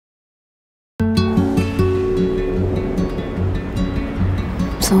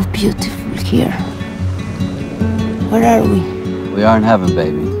so beautiful here. Where are we? We are in heaven,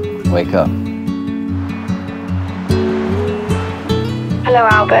 baby. Wake up. Hello,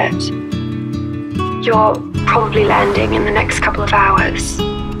 Albert. You're probably landing in the next couple of hours.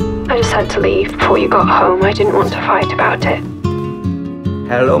 I just had to leave before you got home. I didn't want to fight about it.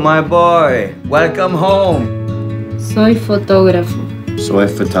 Hello, my boy. Welcome home. Soy fotógrafo. Soy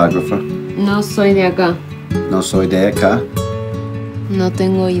photographer. No soy de acá. No soy de acá. No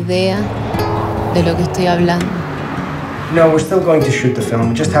tengo idea de lo que estoy hablando. No, we're still going to shoot the film.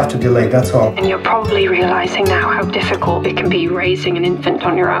 We just have to delay, that's all. And you're probably realizing now how difficult it can be raising an infant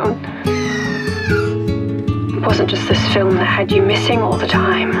on your own. It wasn't just this film that had you missing all the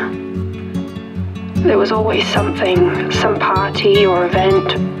time. There was always something, some party or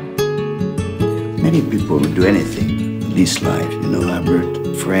event. Many people would do anything in this life, you know,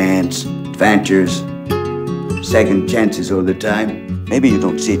 Albert. Friends, adventures, second chances all the time. Maybe you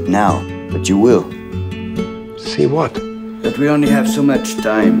don't see it now, but you will. See what? That we only have so much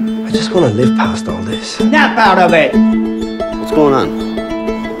time. I just want to live past all this. Snap out of it! What's going on?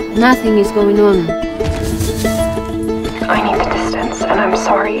 Nothing is going on. I need the distance, and I'm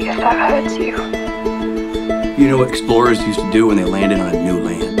sorry if that hurts you. You know what explorers used to do when they landed on a new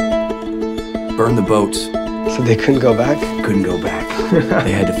land? Burn the boats. So they couldn't go back? Couldn't go back.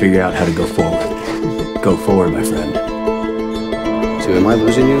 They had to figure out how to go forward. Go forward, my friend. So am I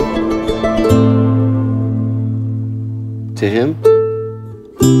losing you? To him?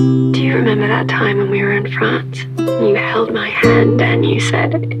 Do you remember that time when we were in France? You held my hand and you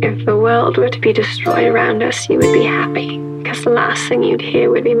said, if the world were to be destroyed around us, you would be happy, because the last thing you'd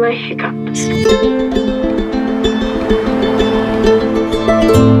hear would be my hiccups.